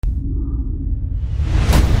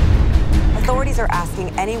Authorities are asking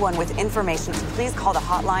anyone with information to please call the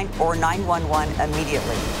hotline or 911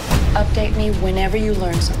 immediately. Update me whenever you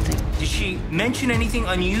learn something. Did she mention anything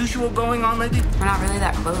unusual going on lately? We're not really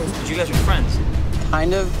that close. But you guys are friends.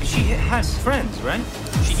 Kind of. She has friends, right?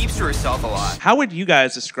 She keeps to herself a lot. How would you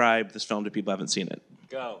guys describe this film to people who haven't seen it?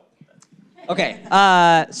 Go. Okay,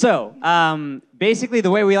 basically the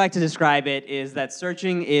way we like to describe it is that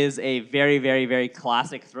Searching is a very, very, very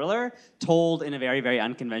classic thriller told in a very, very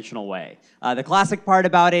unconventional way. The classic part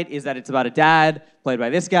about it is that it's about a dad, played by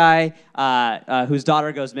this guy, whose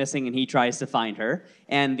daughter goes missing and he tries to find her.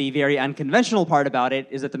 And the very unconventional part about it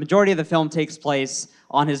is that the majority of the film takes place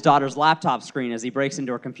on his daughter's laptop screen as he breaks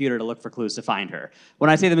into her computer to look for clues to find her. When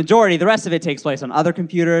I say the majority, the rest of it takes place on other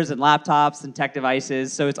computers and laptops and tech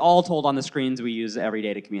devices, so it's all told on the screens we use every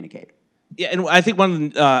day to communicate. Yeah, and I think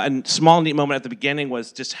one a small neat moment at the beginning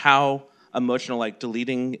was just how emotional like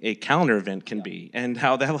deleting a calendar event can be, and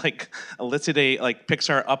how that like elicited a like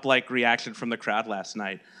Pixar up-like reaction from the crowd last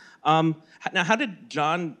night. Now, how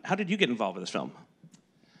did you get involved with this film?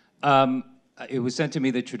 It was sent to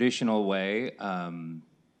me the traditional way.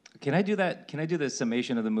 Can I do that? Can I do the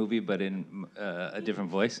summation of the movie, but in a different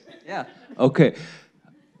voice? Yeah. Okay.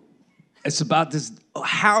 It's about this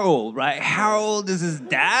Harold, right? Harold is his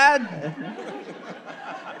dad.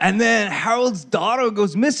 And then Harold's daughter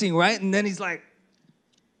goes missing, right? And then he's like,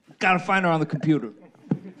 gotta find her on the computer.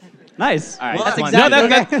 Nice. All right, well, that's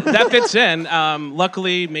exactly that fits in.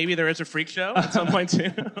 Luckily, maybe there is a freak show at some point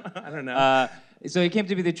too. I don't know. So it came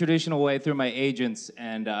to me the traditional way through my agents,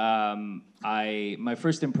 and my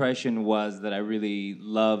first impression was that I really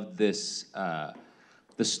loved this,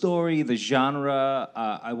 the story, the genre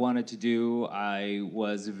I wanted to do. I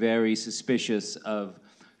was very suspicious of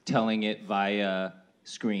telling it via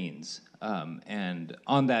screens, and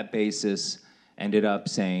on that basis, ended up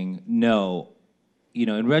saying no. You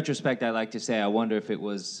know, in retrospect, I like to say I wonder if it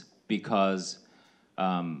was because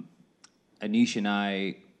Anish and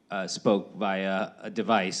I spoke via a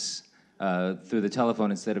device through the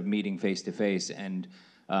telephone instead of meeting face to face, and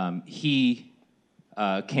he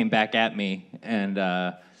came back at me,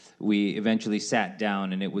 and we eventually sat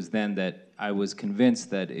down, and it was then that I was convinced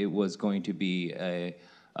that it was going to be a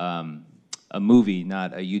movie,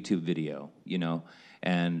 not a YouTube video, you know.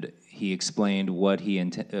 And he explained what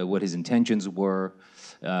his intentions were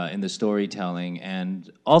in the storytelling,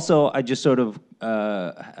 and also I just sort of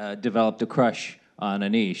developed a crush on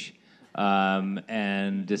Anish,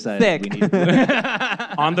 and decided we need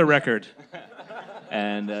to on the record.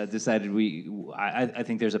 And decided I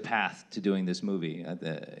think there's a path to doing this movie,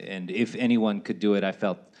 and if anyone could do it, I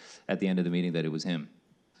felt at the end of the meeting that it was him.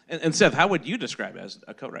 And Seth, how would you describe it as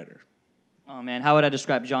a co-writer? Oh man, how would I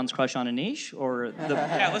describe John's crush on Anish, or the?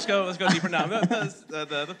 Yeah, let's go deeper now.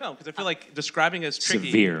 The film, because I feel like describing it is tricky.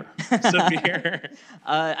 Severe. Severe.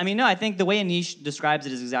 I mean, no, I think the way Anish describes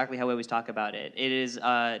it is exactly how we always talk about it. It is,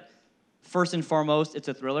 first and foremost, it's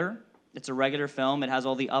a thriller. It's a regular film. It has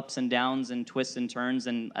all the ups and downs and twists and turns,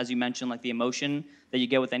 and as you mentioned, like the emotion that you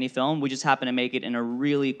get with any film. We just happen to make it in a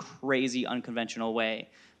really crazy, unconventional way.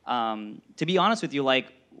 To be honest with you,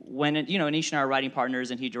 like, when Anish and I are writing partners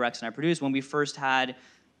and he directs and I produce, when we first had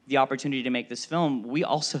the opportunity to make this film, we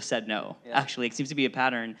also said no. Yeah. Actually, it seems to be a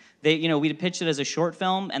pattern. We pitched it as a short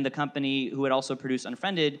film, and the company who had also produced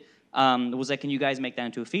Unfriended was like, "Can you guys make that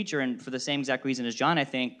into a feature?" And for the same exact reason as John, I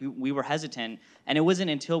think we were hesitant. And it wasn't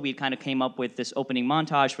until we kind of came up with this opening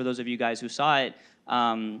montage. For those of you guys who saw it,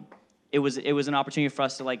 it was an opportunity for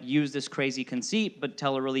us to like use this crazy conceit, but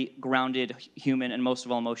tell a really grounded, human, and most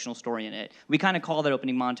of all emotional story in it. We kind of call that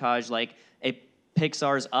opening montage like a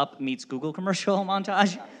Pixar's Up meets Google commercial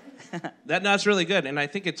montage. That's really good, and I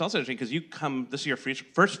think it's also interesting because this is your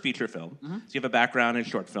first feature film, so you have a background in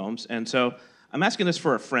short films, and so I'm asking this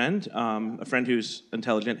for a friend who's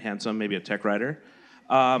intelligent, handsome, maybe a tech writer,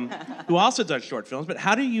 who also does short films. But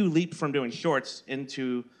how do you leap from doing shorts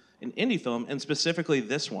into an indie film, and specifically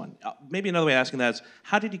this one? Maybe another way of asking that is,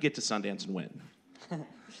 how did you get to Sundance and win?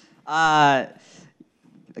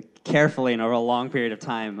 Carefully and over a long period of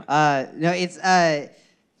time.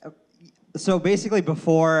 So basically,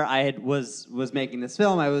 before I was making this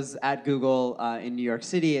film, I was at Google in New York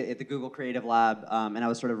City at the Google Creative Lab, and I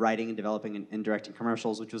was sort of writing and developing and directing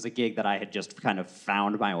commercials, which was a gig that I had just kind of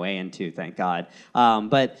found my way into, thank God.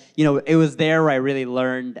 But it was there where I really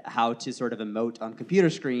learned how to sort of emote on computer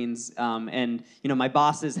screens, and my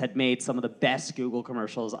bosses had made some of the best Google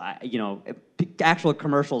commercials, actual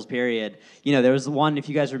commercials, period. There was one, if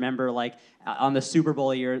you guys remember, like on the Super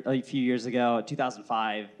Bowl a few years ago,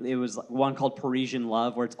 2005. It was one called Parisian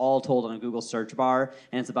Love, where it's all told on a Google search bar,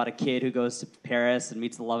 and it's about a kid who goes to Paris and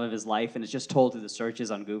meets the love of his life, and it's just told through the searches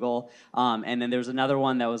on Google. And then there's another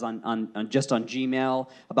one that was just on Gmail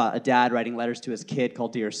about a dad writing letters to his kid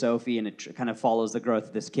called Dear Sophie, and it kind of follows the growth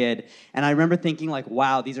of this kid. And I remember thinking, like,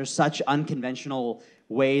 wow, these are such unconventional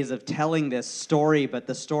ways of telling this story, but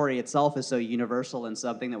the story itself is so universal and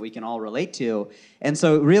something that we can all relate to. And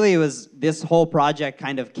so really it was, this whole project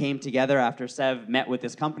kind of came together after Sev met with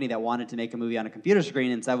this company that wanted to make a movie on a computer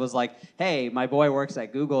screen, and Sev was like, hey, my boy works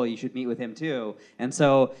at Google, you should meet with him too. And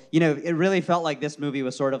so, you know, it really felt like this movie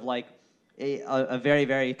was sort of like a very,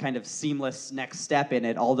 very kind of seamless next step in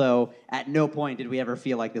it, although at no point did we ever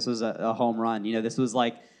feel like this was a home run. You know, this was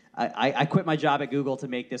like, I quit my job at Google to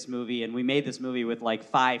make this movie, and we made this movie with like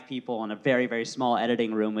 5 people in a very, very small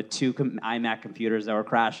editing room with 2 iMac computers that were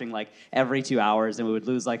crashing like every 2 hours, and we would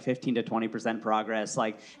lose like 15 to 20% progress.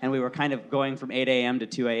 Like, and we were kind of going from 8 a.m. to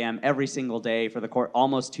 2 a.m. every single day for the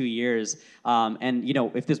almost 2 years. And you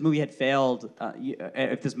know, if this movie had failed,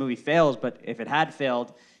 if this movie fails, but if it had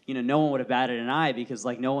failed, you know, no one would have batted an eye because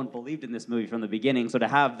like no one believed in this movie from the beginning. So to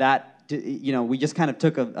have that, you know, we just kind of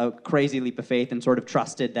took a crazy leap of faith and sort of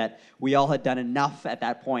trusted that we all had done enough at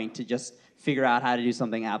that point to just figure out how to do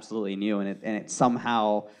something absolutely new. And it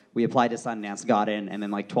somehow, we applied to Sundance, got in, and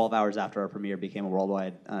then like 12 hours after our premiere became a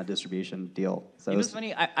worldwide distribution deal. So it was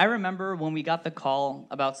funny. I remember when we got the call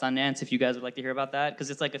about Sundance, if you guys would like to hear about that, because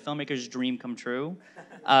it's like a filmmaker's dream come true.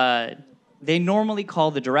 They normally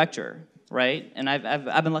call the director, right? And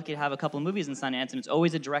I've been lucky to have a couple of movies in Sundance, and it's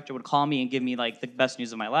always a director would call me and give me like the best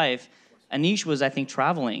news of my life. Anish was, I think,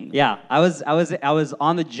 traveling. Yeah, I was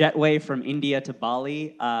on the jetway from India to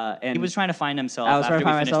Bali, and he was trying to find himself. I was trying to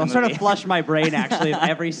find myself. I was trying to movie. flush my brain actually of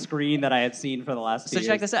every screen that I had seen for the last 2 So years.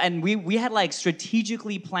 check this out, and we had like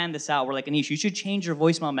strategically planned this out. We're like, Anish, you should change your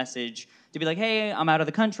voicemail message to be like, hey, I'm out of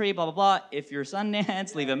the country, blah blah blah. If you're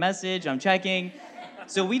Sundance, leave a message. I'm checking.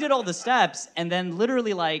 So we did all the steps, and then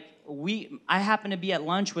literally like I happened to be at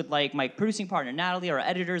lunch with like my producing partner Natalie, our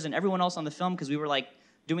editors, and everyone else on the film because we were like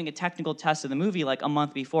doing a technical test of the movie like a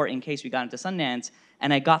month before in case we got into Sundance.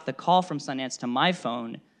 And I got the call from Sundance to my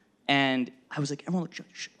phone, and I was like, everyone,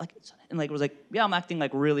 like, and like it was like, yeah, I'm acting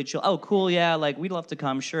like really chill. Oh, cool, yeah, like we'd love to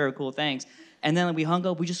come, sure, cool, thanks. And then like, we hung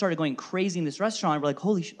up. We just started going crazy in this restaurant. We're like,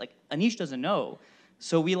 holy shit, like Anish doesn't know.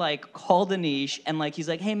 So we like called Anish, and like he's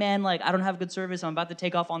like, hey man, like I don't have good service. I'm about to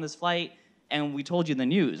take off on this flight. And we told you the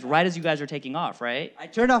news right as you guys are taking off, right? I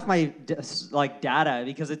turned off my like data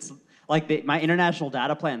because it's like my international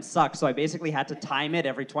data plan sucks. So I basically had to time it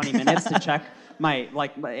every 20 minutes to check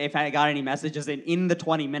if I got any messages. And in the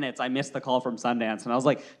 20 minutes, I missed the call from Sundance, and I was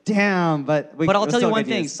like, damn. But I'll tell you one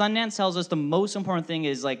thing. Sundance tells us the most important thing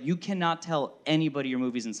is like you cannot tell anybody your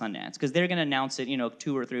movie's in Sundance because they're gonna announce it,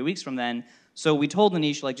 2 or 3 weeks from then. So we told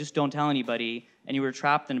Anish, like, just don't tell anybody. And you were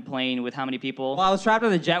trapped in a plane with how many people? Well, I was trapped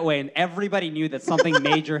on the jetway, and everybody knew that something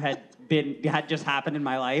major had just happened in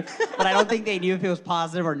my life. But I don't think they knew if it was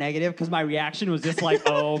positive or negative because my reaction was just like,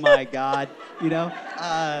 oh my God,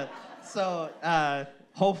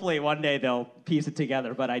 hopefully one day they'll piece it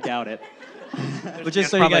together, but I doubt it. But just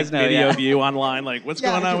so you guys know, video of you online, like, what's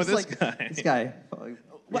going on with this guy? This guy.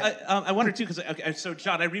 Well, I wonder too, because so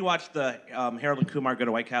John, I rewatched the Harold and Kumar Go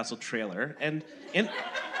to White Castle trailer, and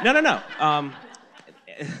no.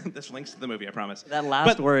 This links to the movie, I promise. That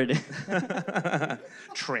last word.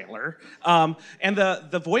 Trailer. And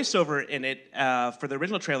the voiceover in it for the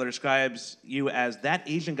original trailer describes you as that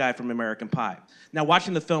Asian guy from American Pie. Now,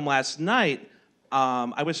 watching the film last night,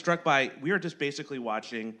 I was struck by, we were just basically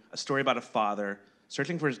watching a story about a father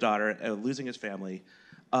searching for his daughter, losing his family,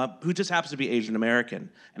 who just happens to be Asian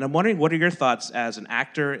American. And I'm wondering, what are your thoughts as an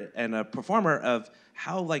actor and a performer of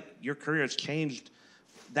how like your career has changed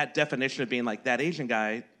that definition of being like that Asian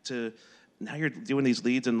guy to now you're doing these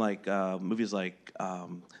leads in like movies like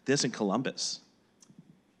this and Columbus?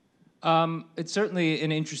 It's certainly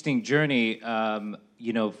an interesting journey.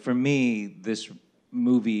 For me, this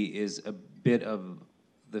movie is a bit of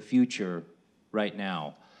the future right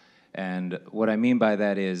now. And what I mean by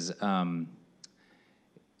that is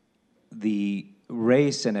the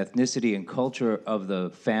race and ethnicity and culture of the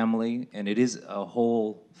family, and it is a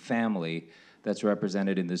whole family that's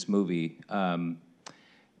represented in this movie.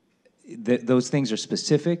 Those things are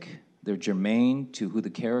specific, they're germane to who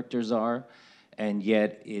the characters are, and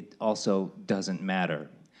yet it also doesn't matter.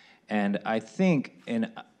 And I think,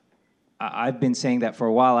 and I've been saying that for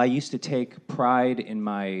a while, I used to take pride in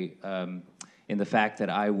my, in the fact that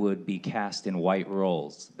I would be cast in white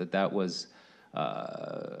roles, that was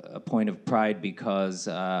a point of pride because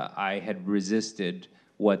I had resisted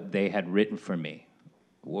what they had written for me,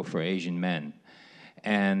 or for Asian men.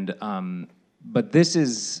 And but this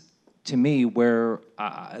is, to me, where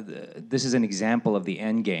this is an example of the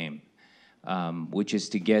end game, which is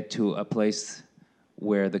to get to a place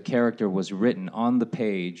where the character was written on the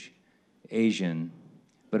page, Asian,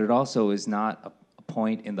 but it also is not a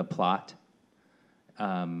point in the plot.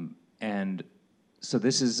 And so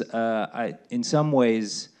this is, in some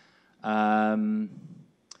ways, a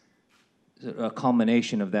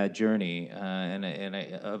culmination of that journey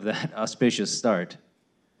of that auspicious start.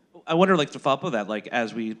 I wonder, like, to follow up with that, like,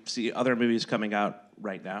 as we see other movies coming out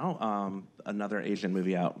right now, another Asian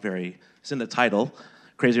movie out, it's in the title,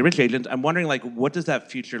 Crazy Rich Asians. I'm wondering, like, what does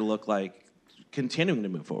that future look like continuing to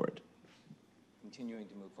move forward? Continuing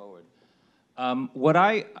to move forward. What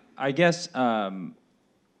I guess,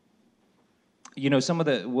 you know, some of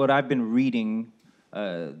what I've been reading,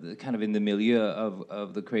 kind of in the milieu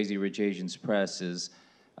of the Crazy Rich Asians press is,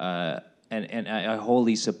 and I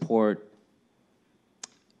wholly support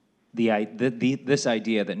this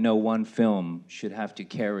idea that no one film should have to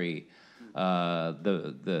carry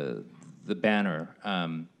the banner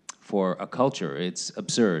for a culture. It's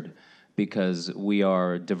absurd because we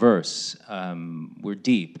are diverse, we're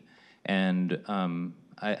deep, and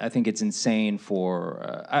I think it's insane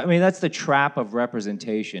for. I mean, that's the trap of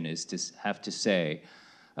representation, is to have to say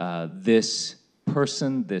this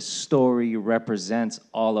person, this story represents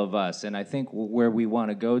all of us, and I think where we want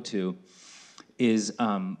to go to is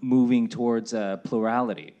moving towards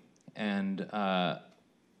plurality, and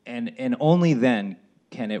only then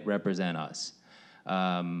can it represent us,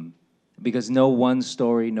 because no one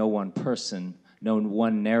story, no one person, no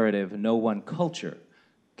one narrative, no one culture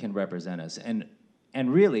can represent us, and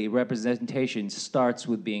really representation starts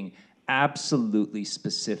with being absolutely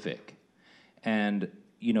specific, and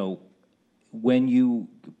you know, when you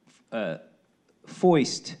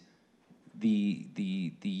foist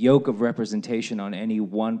the yoke of representation on any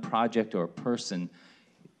one project or person,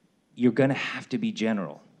 you're going to have to be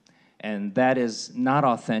general. And that is not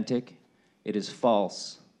authentic, it is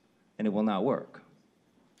false, and it will not work.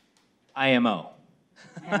 IMO.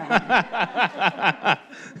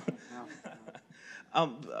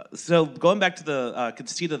 So going back to the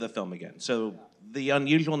conceit of the film again. So the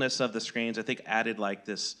unusualness of the screens, I think, added like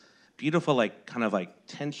this beautiful, like, kind of like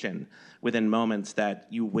tension within moments that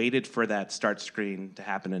you waited for that start screen to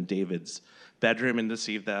happen in David's bedroom and to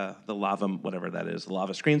see the lava, whatever that is, the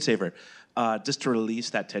lava screensaver, just to release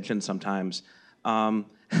that tension sometimes. How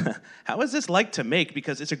is this like to make?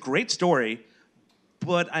 Because it's a great story,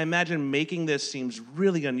 but I imagine making this seems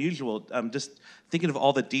really unusual. Just thinking of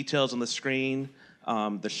all the details on the screen,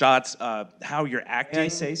 the shots, how you're acting. Can I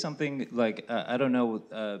say something? Like, I don't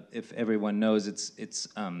know if everyone knows,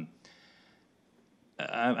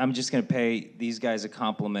 I'm just going to pay these guys a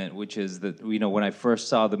compliment, which is that, you know, when I first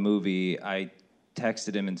saw the movie, I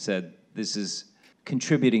texted him and said, this is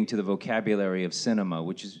contributing to the vocabulary of cinema,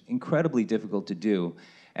 which is incredibly difficult to do.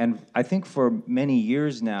 And I think for many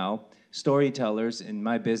years now, storytellers in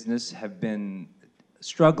my business have been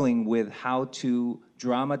struggling with how to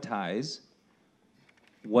dramatize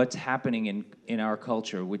what's happening in our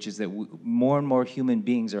culture, which is that more and more human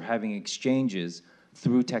beings are having exchanges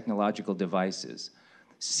through technological devices.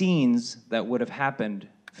 Scenes that would have happened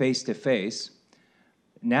face to face,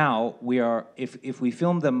 now we are, if we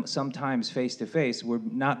film them sometimes face to face, we're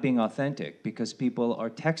not being authentic because people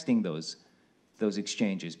are texting those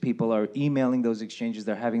exchanges. People are emailing those exchanges.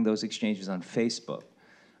 They're having those exchanges on Facebook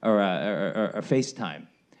or FaceTime.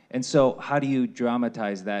 And so how do you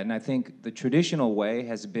dramatize that? And I think the traditional way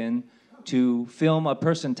has been to film a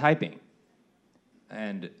person typing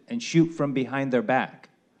and shoot from behind their back.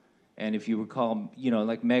 And if you recall, you know,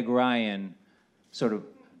 like Meg Ryan sort of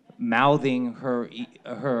mouthing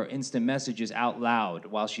her instant messages out loud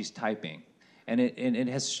while she's typing. And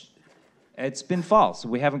it's been false.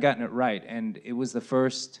 We haven't gotten it right. And it was the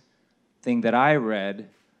first thing that I read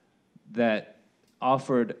that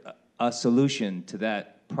offered a solution to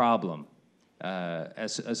that problem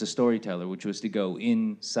as a storyteller, which was to go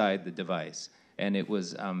inside the device. And it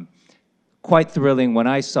was quite thrilling when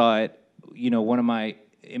I saw it. You know, one of my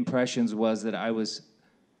impressions was that I was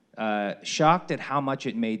shocked at how much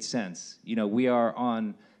it made sense. You know, we are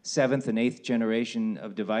on 7th and 8th generation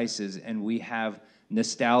of devices, and we have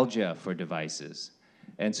nostalgia for devices.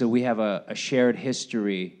 And so we have a shared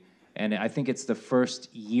history, and I think it's the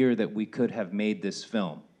first year that we could have made this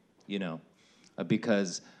film, you know,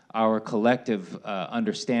 because our collective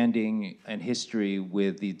understanding and history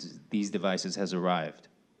with these devices has arrived.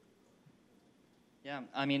 Yeah,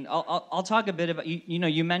 I mean, I'll talk a bit about you know,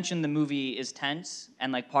 you mentioned the movie is tense,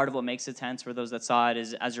 and like part of what makes it tense for those that saw it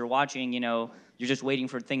is as you're watching, you know, you're just waiting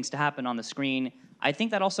for things to happen on the screen. I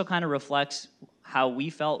think that also kind of reflects how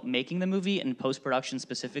we felt making the movie and post-production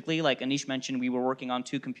specifically. Like Anish mentioned, we were working on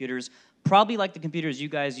 2 computers, probably like the computers you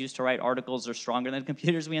guys used to write articles or stronger than the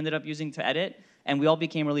computers we ended up using to edit. And we all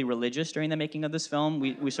became really religious during the making of this film.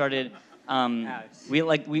 We started.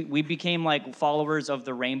 We became like followers of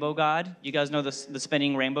the Rainbow God. You guys know the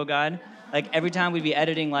spinning Rainbow God? Like every time we'd be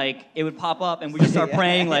editing, like it would pop up and we just start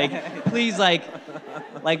praying, like please,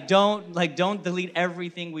 don't delete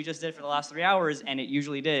everything we just did for the last 3 hours, and it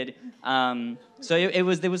usually did. So it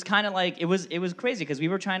was kind of like it was crazy because we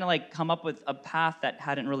were trying to like come up with a path that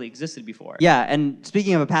hadn't really existed before. Yeah, and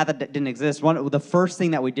speaking of a path that didn't exist, the first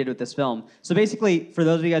thing that we did with this film. So basically, for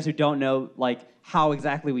those of you guys who don't know, like how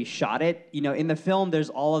exactly we shot it, you know, in the film, there's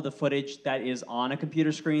all of the footage that is on a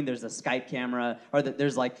computer screen. There's a Skype camera, or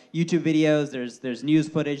there's like YouTube videos. There's news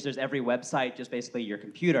footage. There's every website, just basically your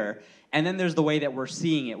computer. And then there's the way that we're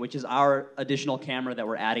seeing it, which is our additional camera that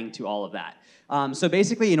we're adding to all of that. So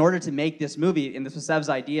basically, in order to make this movie, and this was Sev's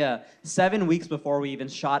idea, 7 weeks before we even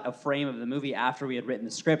shot a frame of the movie after we had written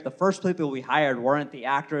the script, the first people we hired weren't the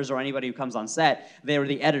actors or anybody who comes on set. They were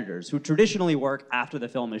the editors, who traditionally work after the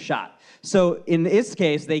film is shot. So in this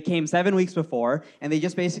case, they came 7 weeks before, and they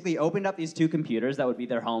just basically opened up these 2 computers that would be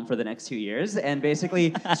their home for the next 2 years, and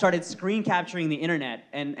basically started screen capturing the internet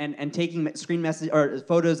and taking screen message or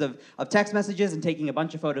photos of text messages and taking a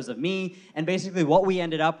bunch of photos of me. And basically what we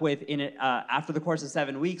ended up with in it after the course of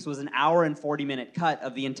 7 weeks was an hour and 40-minute cut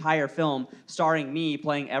of the entire film, starring me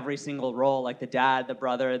playing every single role, like the dad, the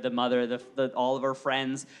brother, the mother, all of our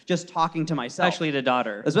friends, just talking to myself. Especially the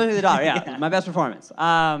daughter. Especially the daughter, yeah. My best performance.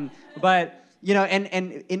 But you know,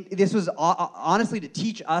 and this was honestly to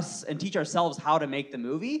teach us and teach ourselves how to make the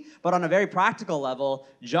movie. But on a very practical level,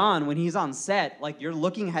 John, when he's on set, like you're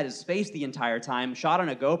looking at his face the entire time, shot on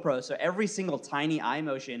a GoPro, so every single tiny eye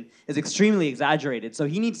motion is extremely exaggerated. So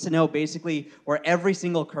he needs to know basically where every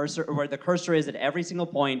single cursor, or where the cursor is at every single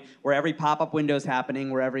point, where every pop-up window is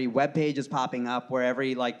happening, where every web page is popping up, where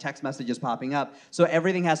every like text message is popping up. So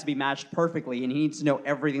everything has to be matched perfectly, and he needs to know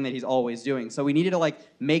everything that he's always doing. So we needed to like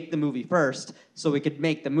make the movie first, so we could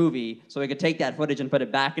make the movie, so we could take that footage and put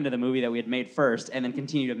it back into the movie that we had made first, and then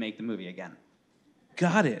continue to make the movie again.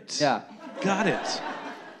 Got it. Yeah. Got it.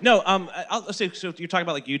 No, I'll say, so you're talking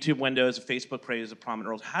about like YouTube windows, Facebook plays a prominent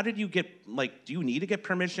role. How did you get, like, do you need to get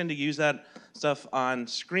permission to use that stuff on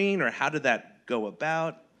screen, or how did that go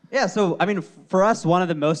about? Yeah, so, I mean, for us, one of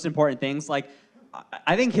the most important things, like,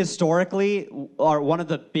 I think historically, one of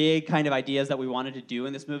the big kind of ideas that we wanted to do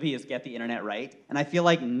in this movie is get the internet right. And I feel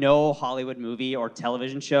like no Hollywood movie or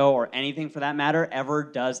television show or anything for that matter ever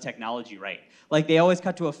does technology right. Like they always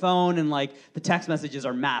cut to a phone and like the text messages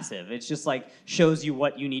are massive. It's just like shows you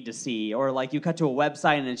what you need to see. Or like you cut to a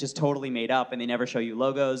website and it's just totally made up and they never show you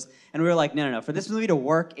logos. And we were like, no. For this movie to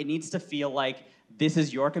work, it needs to feel like this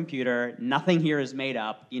is your computer, nothing here is made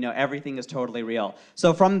up, you know, everything is totally real.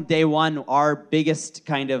 So from day one, our biggest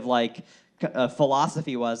kind of like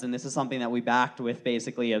philosophy was, and this is something that we backed with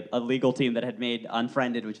basically a legal team that had made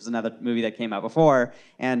Unfriended, which was another movie that came out before,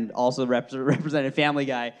 and also represented Family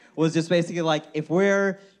Guy, was just basically like, if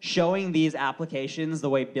we're showing these applications the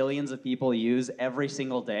way billions of people use every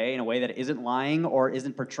single day in a way that isn't lying or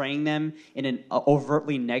isn't portraying them in an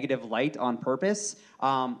overtly negative light on purpose,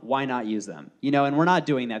 why not use them? You know, and we're not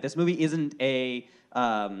doing that. This movie isn't a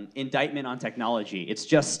indictment on technology. It's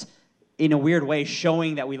just, in a weird way,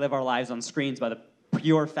 showing that we live our lives on screens by the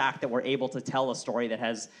pure fact that we're able to tell a story that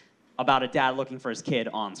has about a dad looking for his kid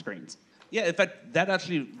on screens. Yeah, in fact, that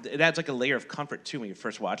actually, it adds like a layer of comfort too when you're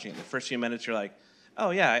first watching it. The first few minutes, you're like,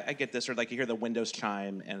 oh yeah, I get this, or like you hear the windows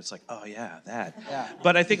chime, and it's like, oh yeah, that. Yeah.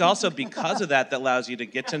 But I think also because of that allows you to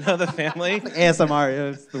get to know the family.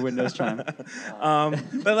 ASMR, it's the windows chime. But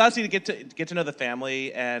it allows you to get to know the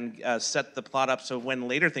family and set the plot up so when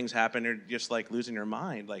later things happen, you're just like losing your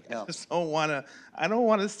mind. Like I don't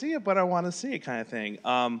want to see it, but I want to see it, kind of thing.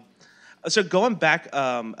 So going back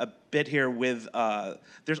a bit here with,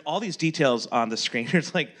 there's all these details on the screen.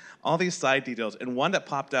 There's like all these side details, and one that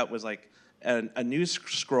popped up was like a news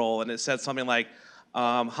scroll, and it said something like,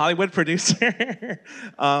 Hollywood producer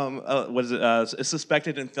is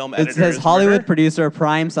suspected in film editors. It says Hollywood producer,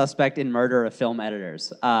 prime suspect in murder of film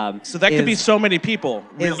editors. So that could be so many people.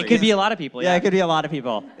 Really. It could be a lot of people. Yeah, it could be a lot of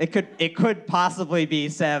people. It could possibly be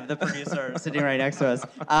Sev, the producer, sitting right next to us.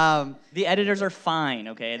 The editors are fine,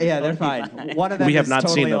 okay? They're fine. One of them We have is not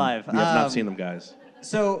totally seen them. live. We have not seen them, guys.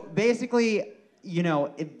 So basically,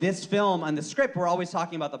 this film and the script, we're always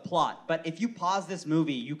talking about the plot. But if you pause this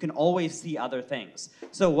movie, you can always see other things.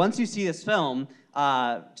 So once you see this film,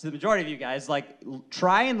 to the majority of you guys,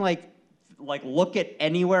 try and look at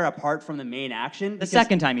anywhere apart from the main action. The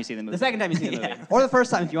second time you see the movie. The second time you see the movie. Or the first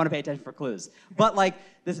time if you want to pay attention for clues. But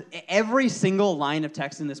every single line of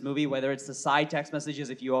text in this movie, whether it's the side text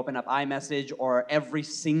messages if you open up iMessage, or every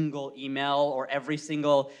single email, or every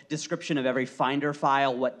single description of every Finder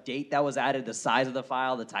file, what date that was added, the size of the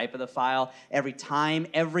file, the type of the file, every time,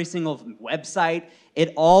 every single website,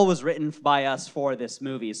 it all was written by us for this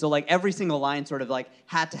movie. So every single line sort of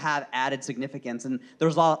had to have added significance, and there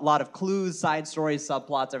was a lot of clues, side stories,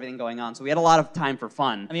 subplots, everything going on. So we had a lot of time for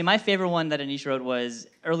fun. I mean, my favorite one that Anish wrote was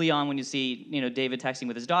early on when you see David texting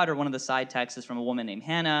with his daughter. One of the side texts is from a woman named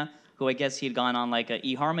Hannah, who I guess he had gone on a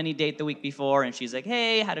eHarmony date the week before, and she's like,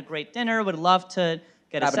 "Hey, had a great dinner, would love to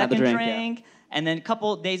get a second drink." Yeah. And then a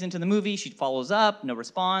couple days into the movie, she follows up, no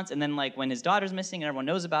response. And then when his daughter's missing and everyone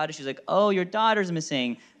knows about it, she's like, "Oh, your daughter's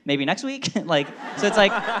missing. Maybe next week." So it's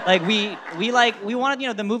we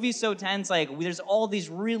wanted, the movie's so tense. There's all these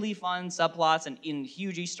really fun subplots and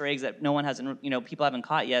huge Easter eggs that no one hasn't, people haven't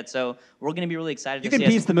caught yet. So we're gonna be really excited. You can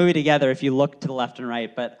piece the movie together if you look to the left and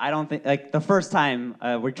right, but I don't think the first time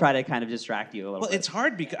we try to kind of distract you a little bit. Well, it's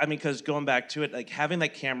hard because going back to it, having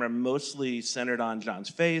that camera mostly centered on John's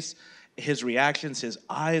face, his reactions, his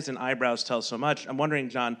eyes and eyebrows tell so much. I'm wondering,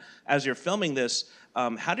 John, as you're filming this,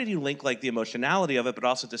 how did you link the emotionality of it, but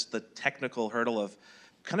also just the technical hurdle of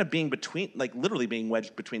kind of being between, literally being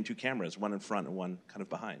wedged between two cameras, one in front and one kind of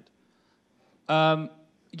behind? Yeah,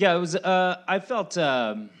 it was. I felt,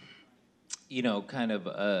 kind of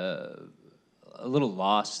a little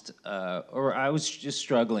lost, or I was just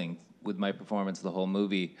struggling with my performance the whole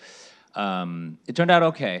movie. It turned out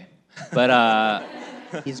okay, but.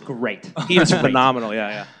 He's great. He's phenomenal,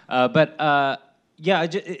 yeah.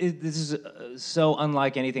 This is so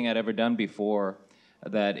unlike anything I'd ever done before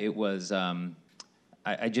that it was,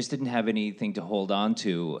 I just didn't have anything to hold on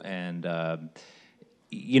to. And,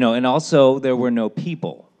 and also there were no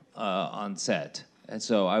people on set. And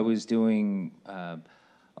so I was doing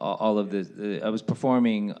all of this, I was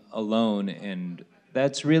performing alone, and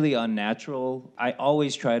that's really unnatural. I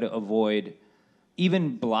always try to avoid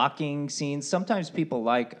even blocking scenes. Sometimes people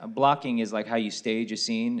blocking is how you stage a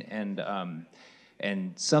scene,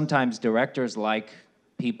 and sometimes directors like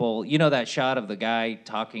people, that shot of the guy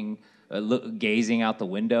talking, gazing out the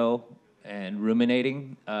window and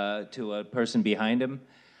ruminating to a person behind him.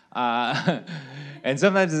 And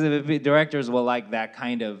sometimes the directors will like that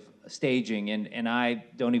kind of staging, and I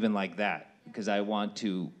don't even like that, because I want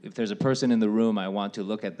to, if there's a person in the room, I want to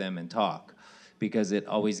look at them and talk, because it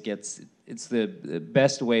always it's the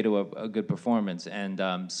best way to a good performance.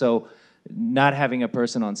 And so not having a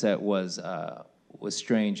person on set was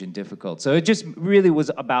strange and difficult. So it just really was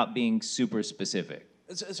about being super specific.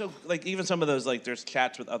 So even some of those, there's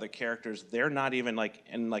chats with other characters, they're not even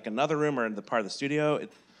in another room or in the part of the studio?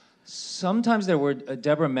 Sometimes there were,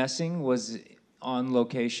 Deborah Messing was on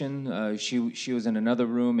location. She was in another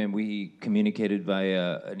room, and we communicated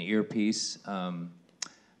via an earpiece.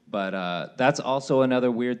 But that's also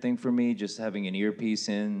another weird thing for me, just having an earpiece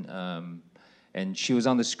in. And she was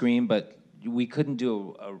on the screen, but we couldn't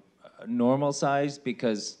do a normal size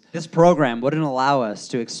because... This program wouldn't allow us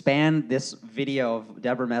to expand this video of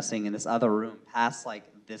Deborah Messing in this other room past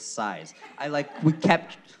this size. We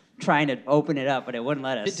kept trying to open it up, but it wouldn't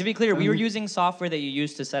let us. To be clear, we were using software that you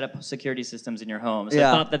use to set up security systems in your home. So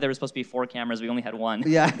I thought that there was supposed to be 4 cameras. We only had 1.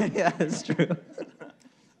 Yeah, that's true.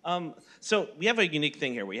 So we have a unique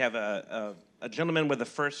thing here. We have a gentleman with the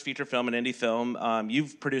first feature film, an indie film.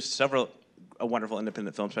 You've produced several wonderful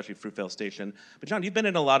independent films, especially Fruitvale Station. But John, you've been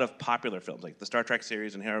in a lot of popular films, like the Star Trek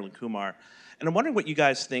series and Harold and Kumar. And I'm wondering what you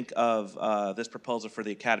guys think of this proposal for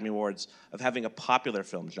the Academy Awards of having a popular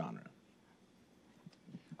film genre.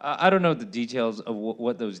 I don't know the details of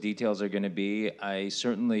what those details are going to be. I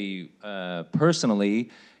certainly,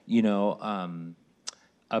 personally,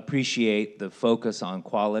 appreciate the focus on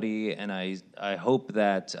quality, and I hope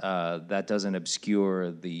that that doesn't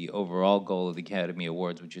obscure the overall goal of the Academy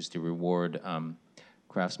Awards, which is to reward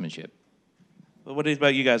craftsmanship. Well, what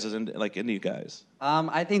about you guys as indie guys?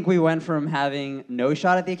 I think we went from having no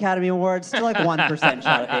shot at the Academy Awards to 1%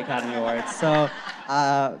 shot at the Academy Awards. So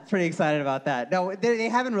pretty excited about that. No, they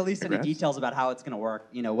haven't released any details about how it's going to work.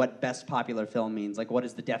 What best popular film means. What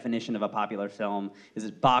is the definition of a popular film? Is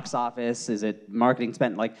it box office? Is it marketing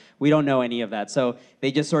spent? We don't know any of that. So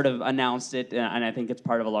they just sort of announced it, and I think it's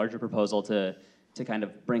part of a larger proposal to kind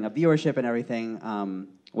of bring up viewership and everything.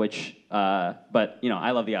 which, but you know,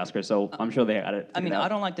 I love the Oscars, so I'm sure they got it. I mean, figured out. I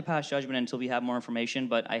don't like to pass judgment until we have more information,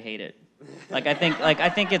 but I hate it. I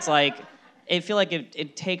think it's like, I feel like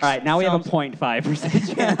it takes. All right, now we have a films-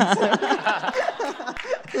 0.5% chance.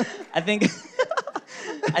 I think.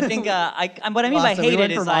 What I mean by Awesome. We hate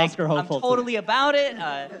went it is from like Oscar I'm hopeful to- totally about it.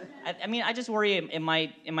 I mean, I just worry it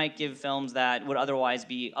might give films that would otherwise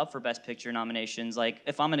be up for Best Picture nominations. Like,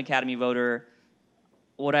 if I'm an Academy voter,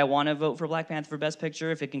 would I want to vote for Black Panther for Best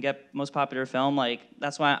Picture if it can get most popular film? Like,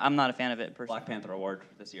 that's why I'm not a fan of it personally. Black Panther Award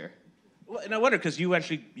this year. Well, and I wonder because you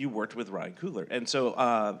worked with Ryan Coogler, and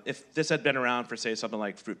so if this had been around for say something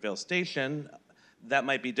like Fruitvale Station, that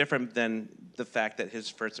might be different than the fact that his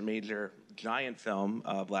first major giant film,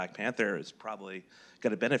 Black Panther, is probably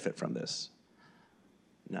going to benefit from this.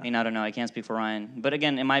 No. I mean, I don't know. I can't speak for Ryan, but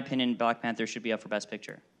again, in my opinion, Black Panther should be up for Best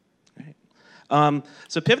Picture. Right.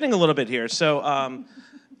 So pivoting a little bit here. So,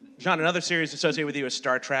 John, another series associated with you is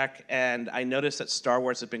Star Trek, and I noticed that Star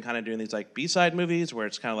Wars has been kind of doing these like B-side movies where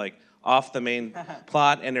it's kind of like off the main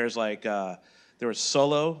plot, and there's like there was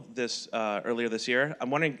Solo this earlier this year. I'm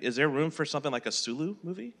wondering, is there room for something like a Sulu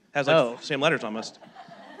movie? Has like same letters almost.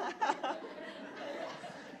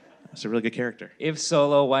 That's a really good character. If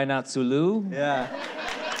Solo, why not Sulu? Yeah.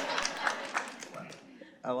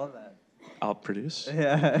 I love that. I'll produce.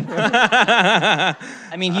 Yeah.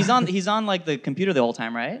 I mean, he's on like the computer the whole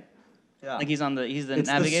time, right? Yeah. Like he's the It's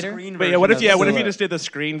navigator. The screen But yeah, what if version of what if you Solo. just did the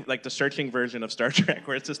screen, like the searching version of Star Trek,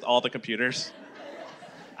 where it's just all the computers?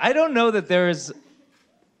 I don't know that there's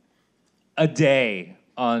a day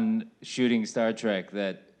on shooting Star Trek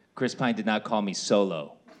that Chris Pine did not call me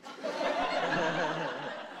Solo.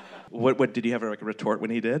 What did he have like a retort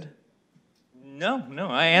when he did? No,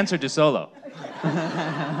 I answered to Solo.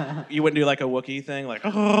 You wouldn't do like a Wookiee thing, like.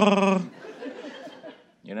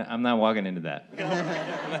 You know, I'm not walking into that.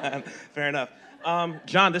 Fair enough.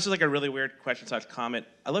 John, this is like a really weird question / comment.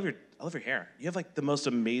 I love your hair. You have like the most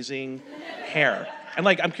amazing hair. And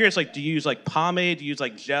like I'm curious, like, do you use like pomade? Do you use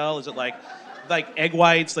like gel? Is it like egg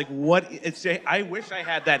whites? Like what? I wish I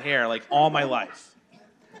had that hair like all my life.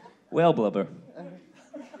 Well, Blubber.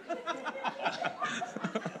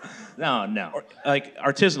 No. Or, like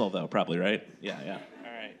artisanal though, probably, right? Yeah.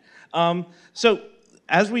 All right. So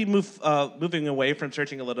as we moving away from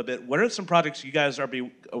searching a little bit, what are some projects you guys are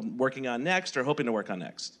working on next or hoping to work on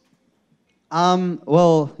next?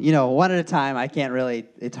 Well, you know, one at a time. I can't really.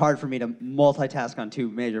 It's hard for me to multitask on two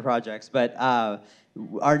major projects. But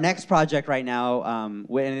our next project right now, and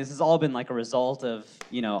this has all been like a result of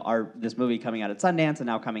this movie coming out at Sundance and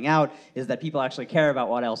now coming out, is that people actually care about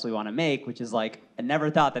what else we want to make, which is like I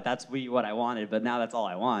never thought that that's what I wanted, but now that's all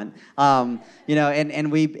I want.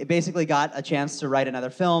 And we basically got a chance to write another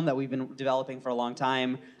film that we've been developing for a long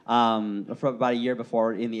time. For about a year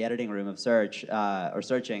before in the editing room of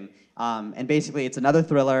Searching. And basically, it's another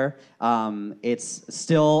thriller. It's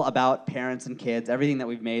still about parents and kids. Everything that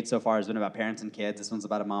we've made so far has been about parents and kids. This one's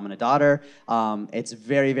about a mom and a daughter. It's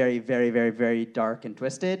very, very, very, very, very dark and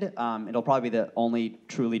twisted. It'll probably be the only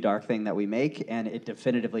truly dark thing that we make, and it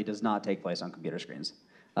definitively does not take place on computer screens.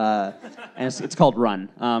 And it's called Run,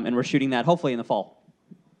 and we're shooting that hopefully in the fall.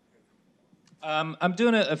 I'm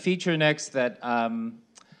doing a feature next that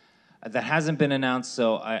hasn't been announced,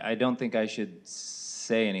 so I don't think I should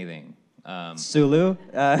say anything. Sulu?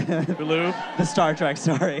 Sulu? The Star Trek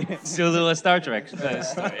story. Sulu, a Star Trek story,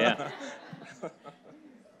 yeah.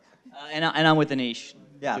 And I'm with Anish.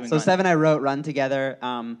 Yeah, doing so Run. Sev and I wrote Run together.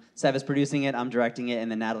 Sev is producing it, I'm directing it,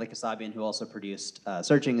 and then Natalie Kasabian, who also produced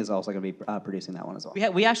Searching, is also going to be producing that one as well.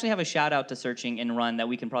 We actually have a shout out to Searching and Run that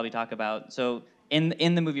we can probably talk about. So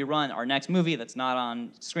in the movie Run, our next movie that's not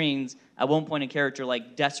on screens, at one point a character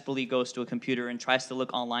like desperately goes to a computer and tries to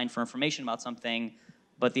look online for information about something,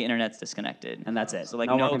 but the internet's disconnected. And that's it. So like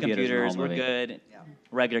No no, more computers in the computers, whole we're movie. good.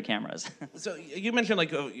 Regular cameras. So you mentioned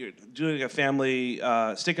like you're doing a family,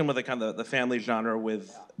 sticking with the kind of the family genre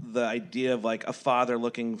with the idea of like a father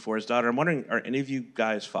looking for his daughter. I'm wondering, are any of you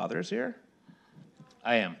guys fathers here?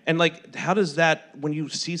 I am. And like, how does that, when you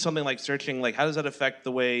see something like Searching, like how does that affect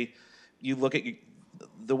the way you look at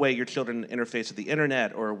the way your children interface with the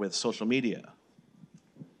internet or with social media?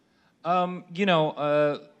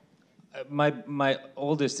 My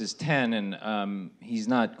oldest is 10, and he's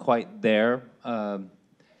not quite there,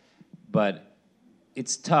 but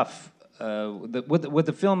it's tough. What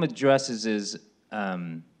the film addresses is,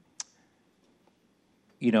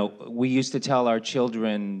 we used to tell our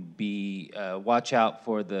children, watch out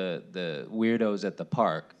for the weirdos at the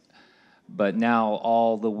park, but now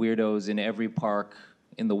all the weirdos in every park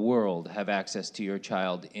in the world have access to your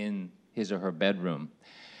child in his or her bedroom.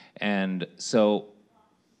 And so,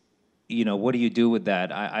 you know, what do you do with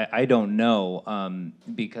that? I don't know,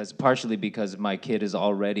 because partially because my kid is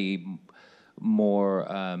already more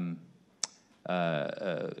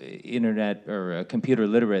internet or computer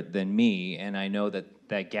literate than me, and I know that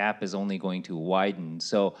that gap is only going to widen.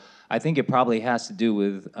 So I think it probably has to do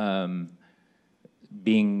with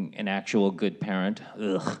being an actual good parent.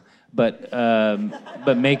 Ugh.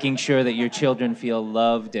 But making sure that your children feel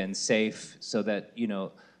loved and safe, so that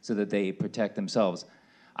so that they protect themselves.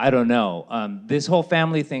 I don't know. This whole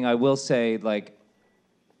family thing, I will say, like,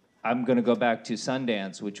 I'm going to go back to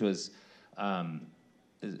Sundance, which was,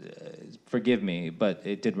 forgive me, but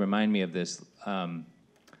it did remind me of this. And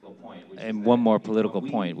one more political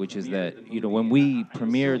point, which is that, when we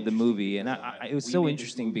premiered the movie, and it was so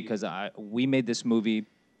interesting because we made this movie,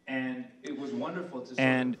 and it was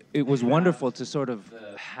wonderful to sort of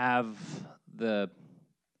have the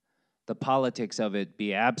politics of it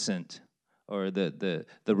be absent, or the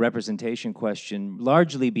representation question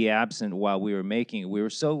largely be absent while we were making it. We were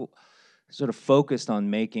so sort of focused on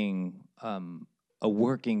making a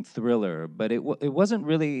working thriller, but it wasn't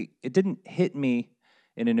really, it didn't hit me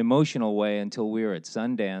in an emotional way until we were at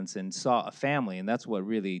Sundance and saw a family, and that's what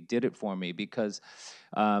really did it for me, because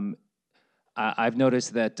I've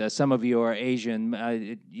noticed that some of you are Asian.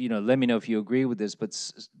 Let me know if you agree with this, but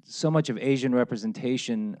so much of Asian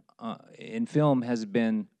representation in film has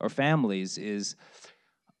been, or families, is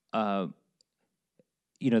that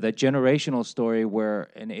generational story where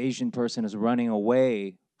an Asian person is running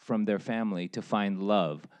away from their family to find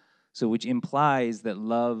love. So which implies that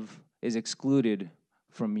love is excluded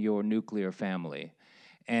from your nuclear family.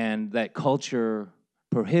 And that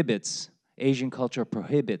Asian culture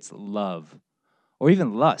prohibits love, or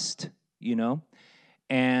even lust,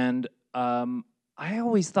 And I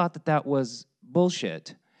always thought that was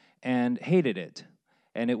bullshit and hated it.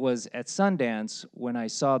 And it was at Sundance when I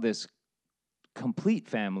saw this complete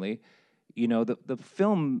family. The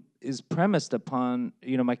film is premised upon,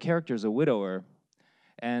 my character's a widower,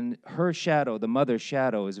 and her shadow, the mother's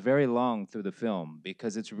shadow, is very long through the film,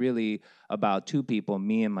 because it's really about two people,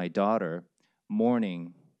 me and my daughter,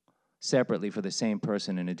 mourning separately for the same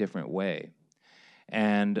person in a different way.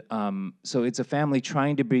 And so it's a family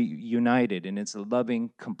trying to be united, and it's a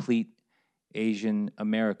loving, complete Asian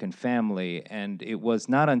American family. And it was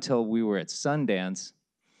not until we were at Sundance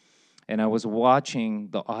and I was watching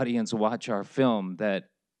the audience watch our film that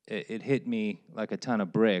it hit me like a ton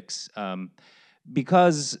of bricks.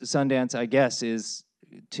 Because Sundance, I guess, is,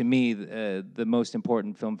 to me, the most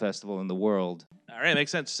important film festival in the world. All right,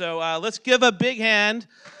 makes sense. So let's give a big hand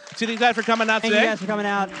to these guys for coming out today. Thank you guys for coming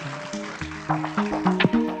out.